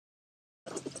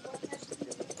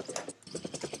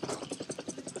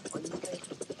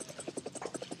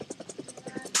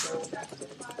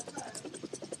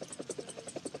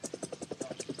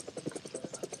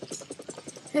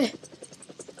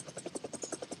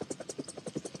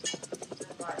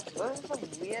Those are some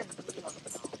weird Elon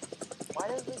sound. Why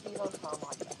does the Elon sound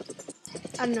like that?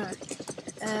 I don't know.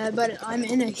 But I'm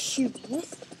in a Huey.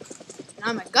 And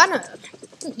I'm a gunner.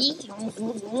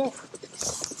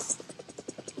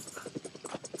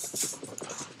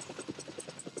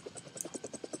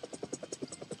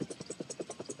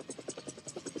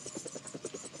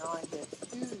 Now I hear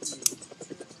two.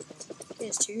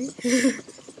 There's two.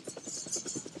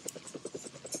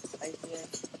 I hear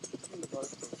two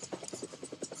voices.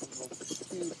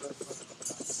 Two different voices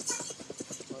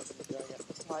going at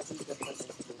slightly different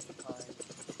intervals of time.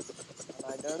 And I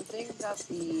don't think that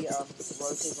the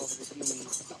rotors of the Huey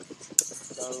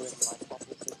go in like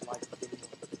opposite like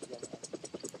signals together.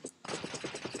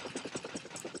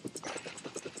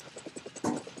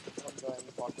 One going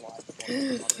clockwise,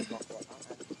 one anti-clockwise,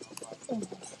 and anti-clockwise. I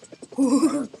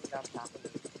don't think that's happening.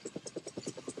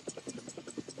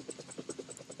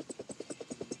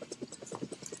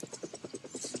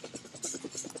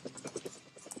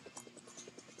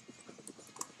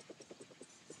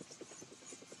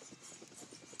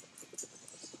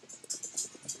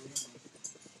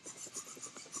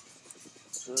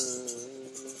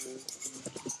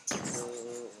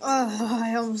 Oh,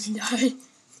 I almost died.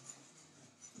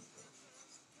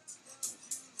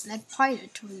 That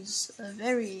pilot was a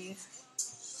very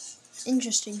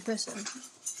interesting person.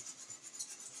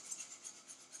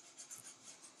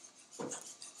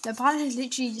 The pilot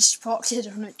literally just parked it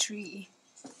on a tree.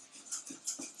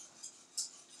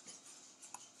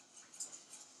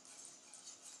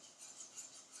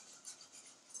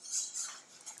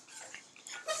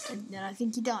 And then I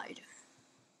think he died.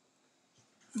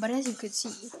 But as you could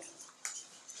see,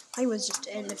 I was just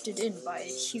airlifted in by a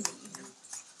Huey.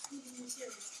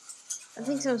 I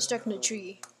think someone's stuck in a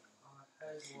tree.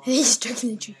 He's stuck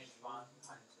in a tree.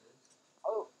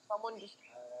 Oh, someone just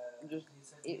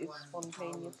it is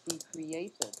spontaneously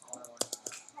created.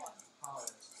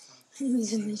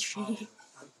 He's in the tree.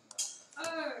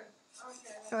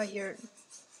 Oh, I hear it.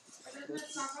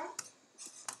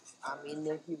 I'm in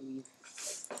the Huey.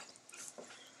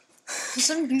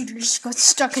 Some dude just got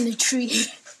stuck in a tree.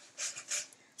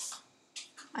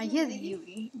 I hear the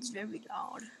Huey. It's very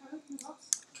loud.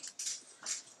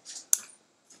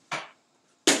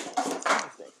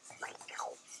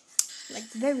 Like,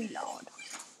 very loud.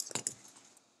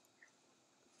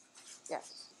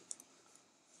 Yes.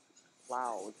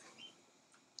 Loud.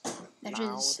 That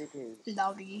Loud is it is.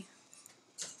 loudy.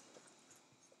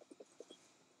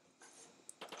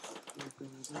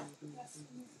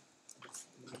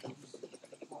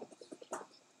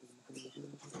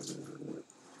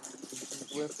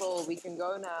 We're full. We can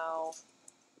go now.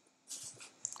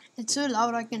 It's so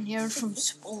loud I can hear it from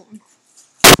spawn.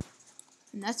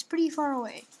 And that's pretty far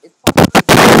away. It's possible,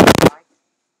 right?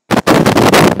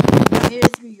 I hear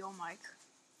it through your mic.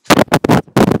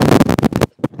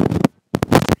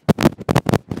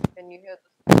 Can you hear the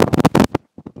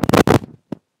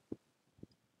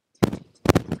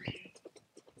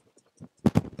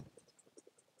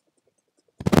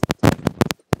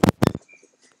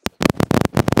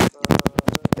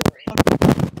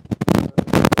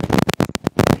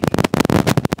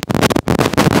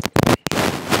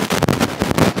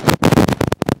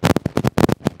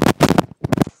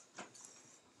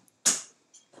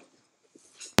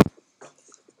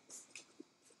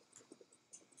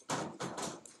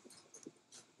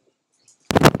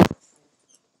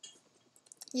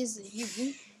Here's the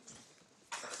Huey.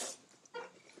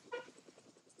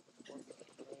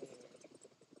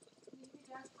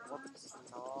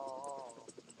 No.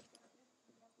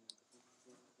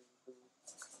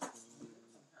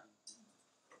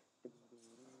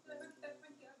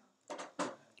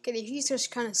 Okay, the Huey's just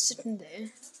kind of sitting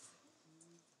there.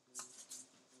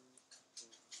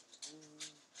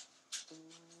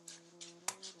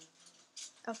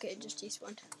 Okay, just this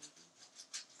one.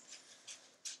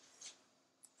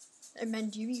 I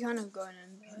meant you be kind of going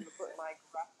in there. Put my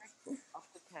graphics up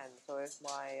to 10, so if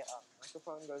my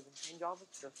microphone goes in change jobs,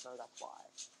 just know that's why.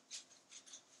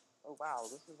 Oh wow,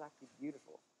 this is actually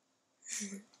beautiful.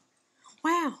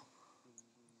 Wow.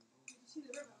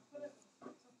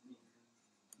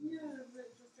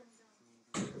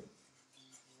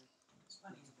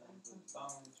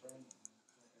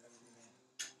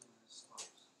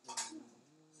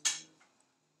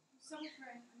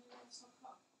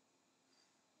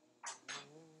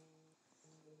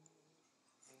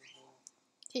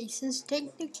 Okay, since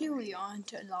technically we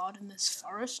aren't allowed in this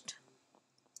forest,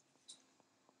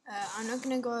 I'm not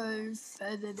gonna go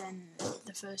further than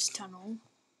the first tunnel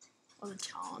or the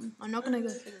town. I'm not gonna go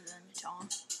further than the town.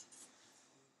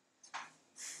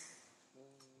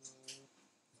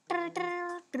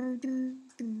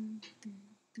 There's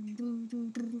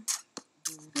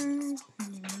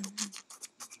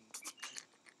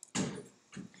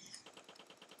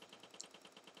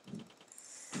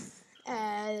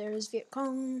Viet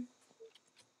Cong.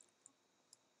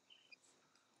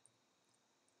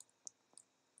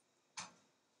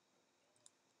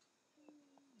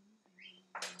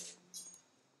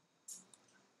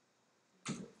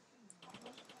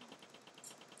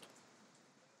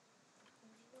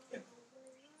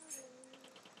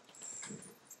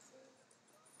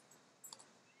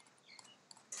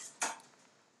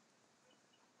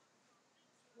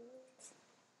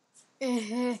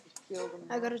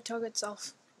 I got a target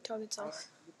self. Target self.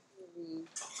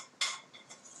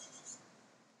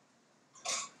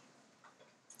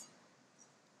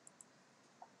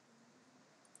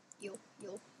 Yo.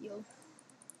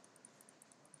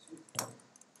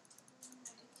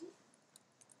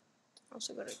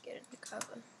 Also gotta get into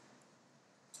cover.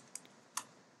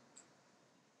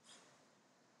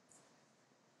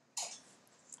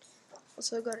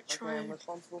 Also gotta try I'm and...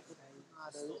 responsible for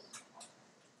tornadoes.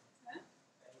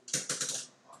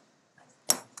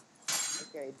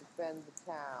 Okay, defend the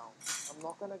town. I'm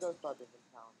not gonna go further than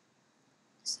town.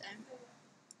 Same.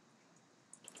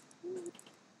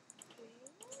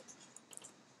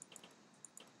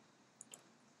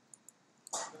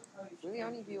 We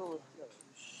only deal with kills.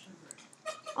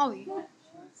 Oh, yeah.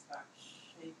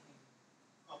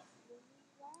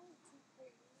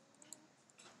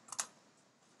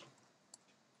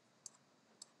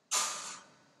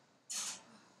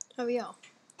 Oh, yeah.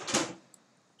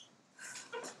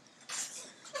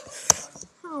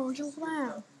 Oh, just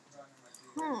wow.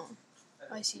 Huh.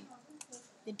 I see.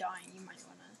 You're dying. You might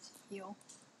wanna heal.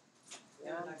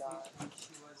 Yeah, I'm dying.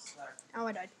 Oh,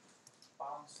 I died.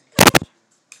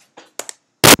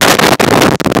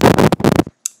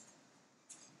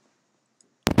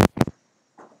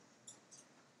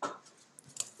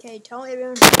 Okay, tell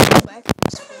everyone to go back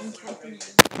to spawn camping.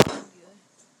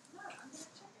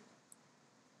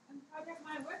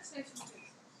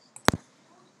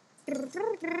 Here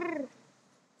we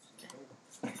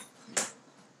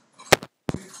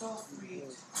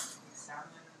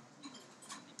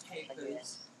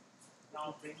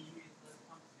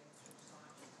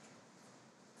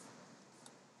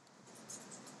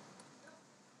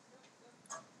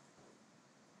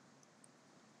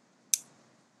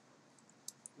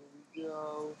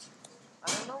go. I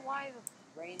don't know why the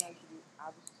rain actually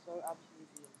so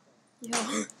absolutely insane.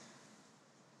 Yeah.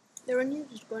 They're only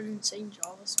just going insane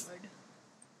Jarvis mode.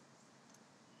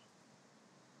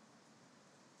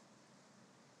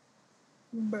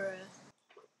 Bruh.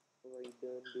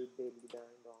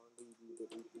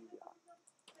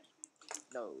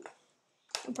 No.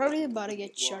 I'm probably about to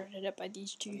get sharded up by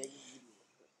these two.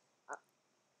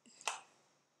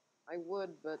 I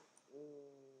would, but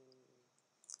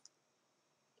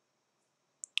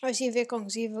I see a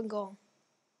Vietcong, see a Vietcong.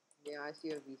 yeah, I see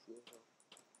a VC as well.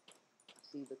 I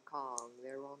see the Kong.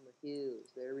 They're on the hills.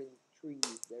 They're in the trees.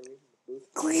 They're in the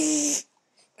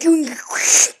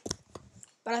bushes.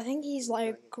 But I think he's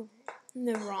like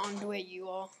around where you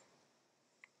are.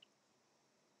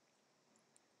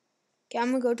 Okay,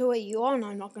 I'm gonna go to where you are and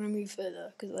I'm not gonna move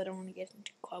further because I don't want to get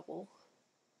into quabble.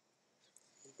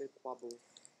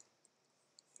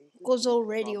 Because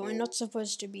already we're not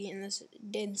supposed to be in this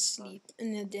densely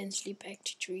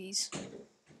packed trees.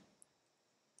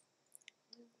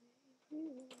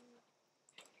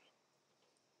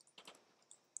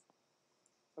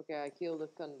 Okay, I killed a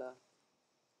Kunda.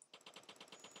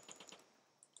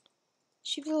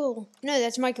 Sheeple. No,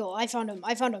 that's my kill. I found him.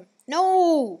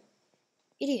 No!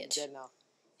 Idiot. Dead now.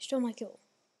 Stole my kill.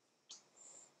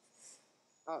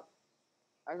 Oh.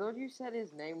 I thought you said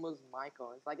his name was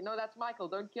Michael. It's like, no, that's Michael.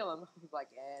 Don't kill him. I was like,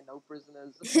 no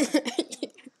prisoners.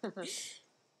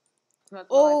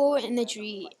 Oh, in the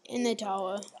tree. In the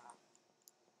tower.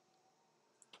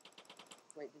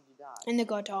 Wait, did you die? In the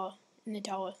god tower. In the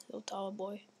tower. Little tower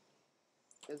boy.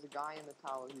 There's a guy in the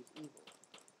tower who's evil.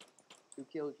 Who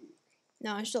killed you.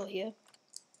 No, I'm still here.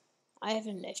 I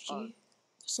haven't left you.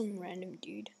 Some random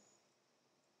dude.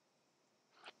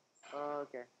 Oh,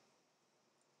 okay.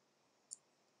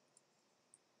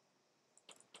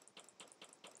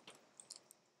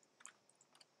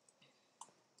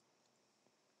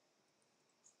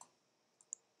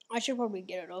 I should probably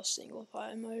get it off single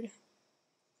fire mode.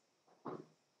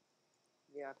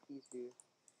 Yeah, please do.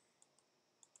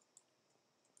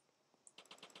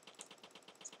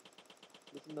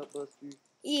 Listen up, Buster.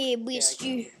 Yeah, blessed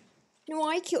you. No,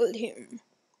 I killed him.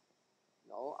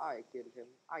 No, I killed him.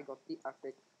 I got the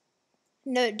epic.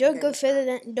 No, don't go further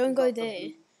than. Don't go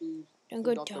there. Don't He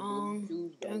go got the blue down.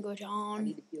 shoes, though. Don't go I down.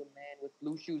 need to kill a man with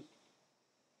blue shoes.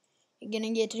 You're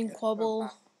gonna get in Let's go trouble.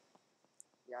 back.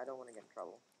 Yeah, I don't want to get in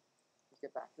trouble. Let's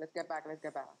get back. Let's get back. Let's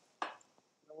get back. I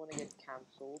don't want to get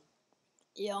cancelled.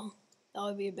 Yeah, that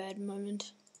would be a bad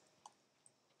moment.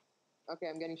 Okay,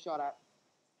 I'm getting shot at.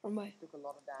 From where? Took a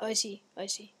lot of damage. Oh, I see. I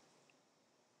see.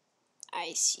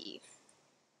 I see.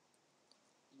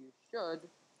 You should,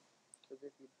 because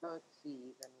if you don't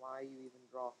see, then why are you even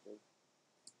drafted?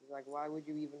 It's like, why would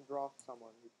you even draft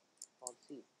someone who can't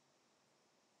see?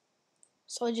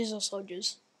 Soldiers are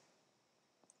soldiers.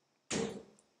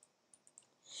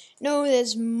 No,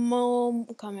 there's more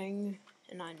coming,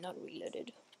 and I'm not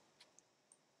reloaded.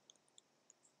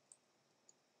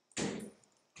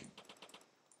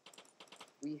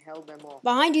 We held them off.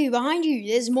 Behind you, behind you.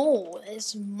 There's more.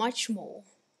 There's much more.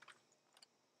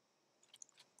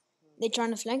 They're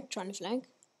trying to flank,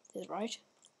 That's right.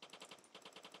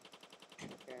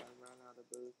 Okay, I ran out of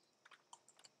boots.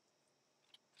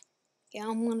 Okay,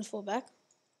 I'm gonna fall back.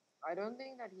 I don't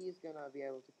think that he's gonna be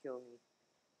able to kill me.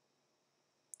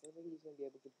 I don't think he's gonna be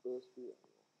able to burst through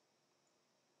anymore.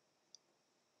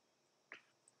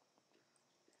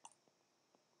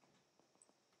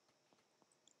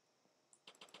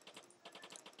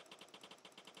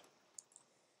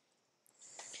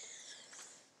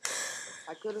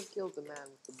 I could have killed the man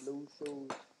with the blue shoes,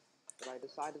 but I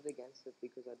decided against it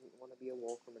because I didn't want to be a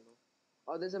war criminal.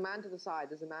 Oh, there's a man to the side.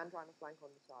 There's a man trying to flank on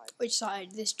the side. Which side?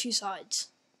 There's two sides.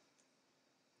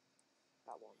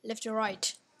 That one. Left or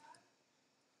right?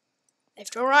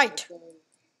 Left or right?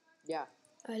 Yeah.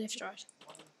 Left or right.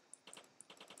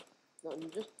 No, you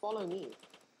just follow me.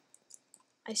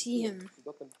 I see him. You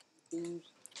got the shoes.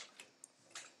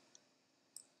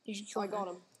 Did you kill I him? got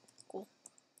him. Cool.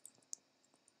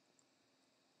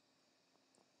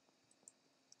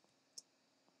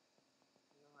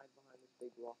 I'm gonna hide behind this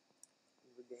big rock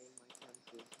and regain my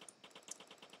senses.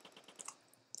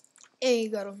 Hey, you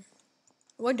got him.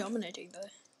 We're dominating though.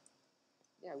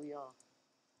 Yeah, we are.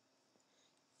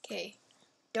 Okay.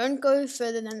 Don't go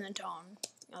further than the town.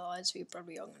 Otherwise, we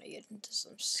probably are going to get into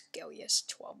some scariest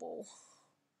trouble.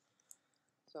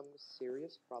 Some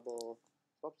serious trouble.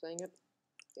 Stop saying it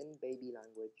in baby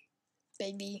language.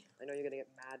 Baby. I know you're gonna get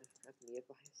mad at me if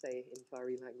I say it in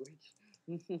furry language.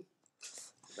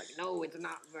 It's like, no, it's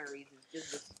not furries. It's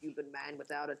just a stupid man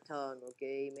without a tongue,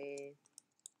 okay, man?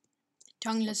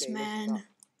 Tongueless Okay, man.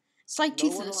 It's like no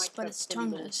one toothless, likes but that it's silly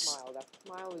little tongueless. smile. That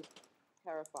smile is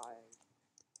terrifying.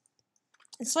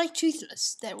 It's like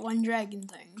toothless, that one dragon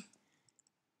thing.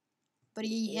 But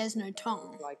he has no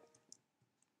tongue. Like,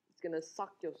 it's gonna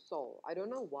suck your soul. I don't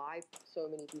know why so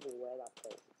many people wear that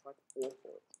face. It's like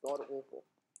awful. It's god awful.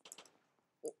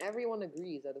 And everyone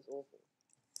agrees that it's awful.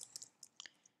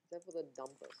 Except for the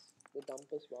dumpus. The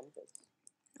dumpus rumpus.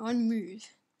 No one move.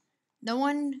 No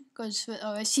one goes for.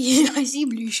 Oh, I see. I see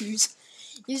blue shoes.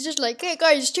 He's just like, hey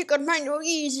guys, check out my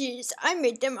noises. I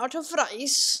made them out of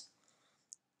rice.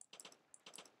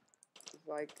 It's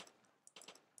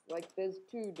like there's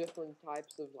two different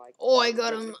types of like. Oh, I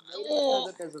got him. So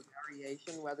that there's a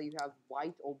variation whether you have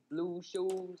white or blue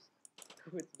shoes.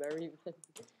 It's very.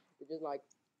 It's just like,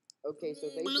 okay, so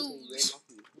basically Blues.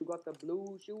 you're lucky. You got the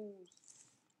blue shoes.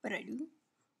 What I do?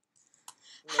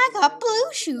 And I there's a got man blue coming up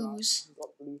the shoes. side. He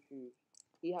got blue shoes.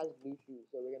 He has blue shoes,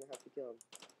 so we're gonna have to kill him.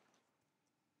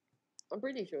 I'm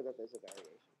pretty sure that there's a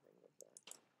variation thing with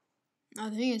that. I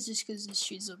think it's just because his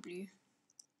shoes are blue.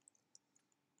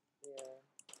 Yeah.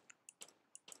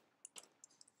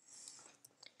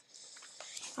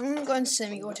 I'm gonna go on I'm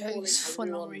semi-autos for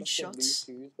calling long everyone range Mr. Blue shots.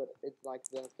 Shoes, but it's like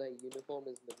the uniform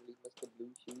is literally Mr. Blue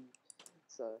Shoes.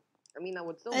 So I mean, I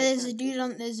would still. There's a dude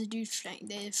on. There's a dude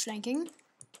they're flanking.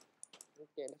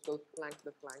 Okay, let's go flank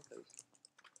the flankers.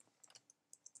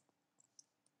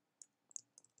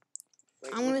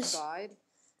 Wait, I'm gonna which side?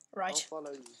 right. I'll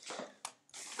follow you.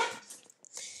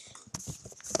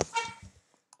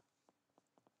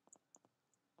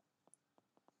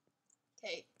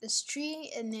 Okay, this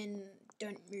tree and then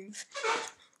don't move.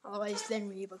 Otherwise, then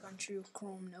we become true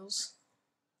criminals.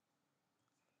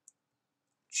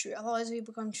 True. Otherwise, we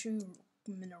become true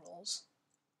minerals.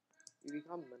 We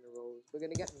become minerals. We're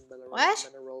gonna get What?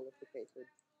 mineralificated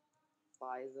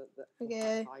by the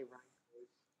Okay. high rankers.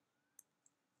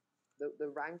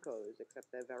 The rankos, except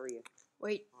they're very.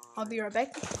 Wait, I'll be right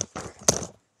back.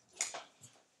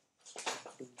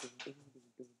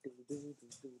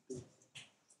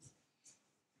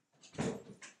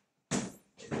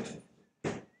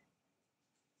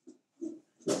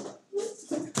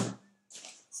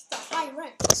 High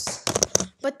ranks,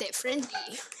 but they're friendly.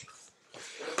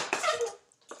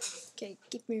 Okay,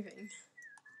 keep moving.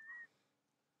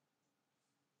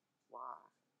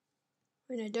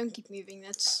 Oh, no, don't keep moving.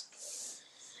 That's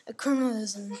a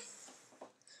criminalism.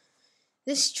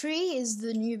 This tree is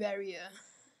the new barrier.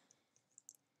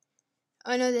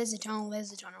 Oh no, there's a tunnel.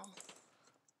 There's a tunnel.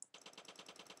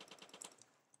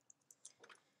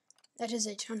 That is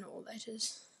a tunnel. That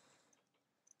is.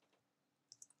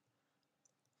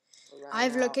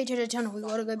 I've located a tunnel. We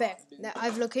gotta go back.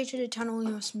 I've located a tunnel. We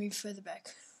must move further back.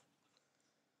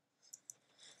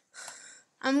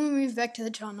 I'm gonna move back to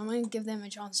the tunnel. I'm gonna give them a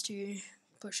chance to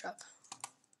push up.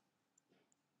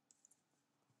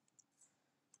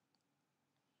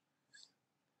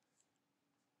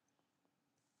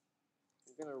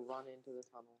 You're gonna run into the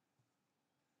tunnel.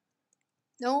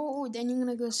 No, then you're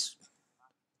gonna go.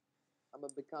 I'm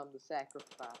gonna become the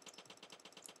sacrifice.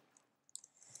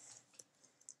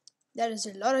 That is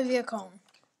a lot of Vietcong.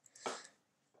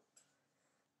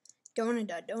 Don't wanna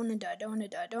die. Don't wanna die. Don't wanna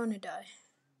die. Don't wanna die.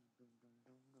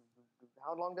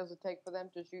 How long does it take for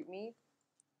them to shoot me?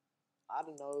 I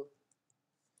don't know.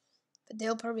 But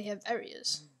they'll probably have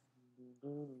areas.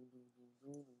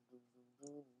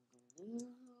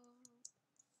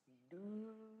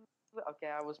 Okay,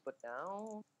 I was put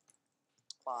down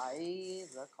by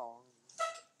the Kong.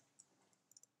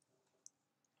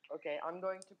 Okay, I'm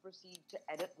going to proceed to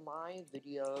edit my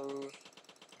video.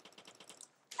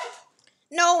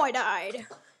 No, I died.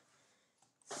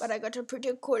 But I got a pretty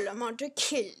cool amount of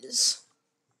kills.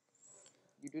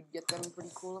 You did get them a pretty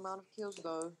cool amount of kills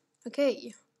though.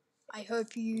 Okay. I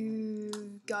hope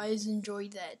you guys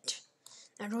enjoyed that.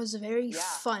 That was very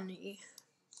funny.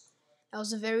 That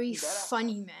was a very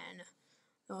funny man.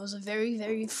 That was a very,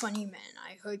 very funny man.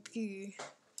 I hope you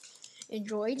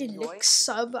enjoyed. Lick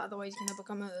sub, otherwise you're gonna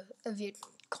become a Viet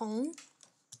Cong.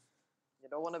 You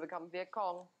don't want to become Viet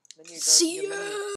Cong. Then you go See ya!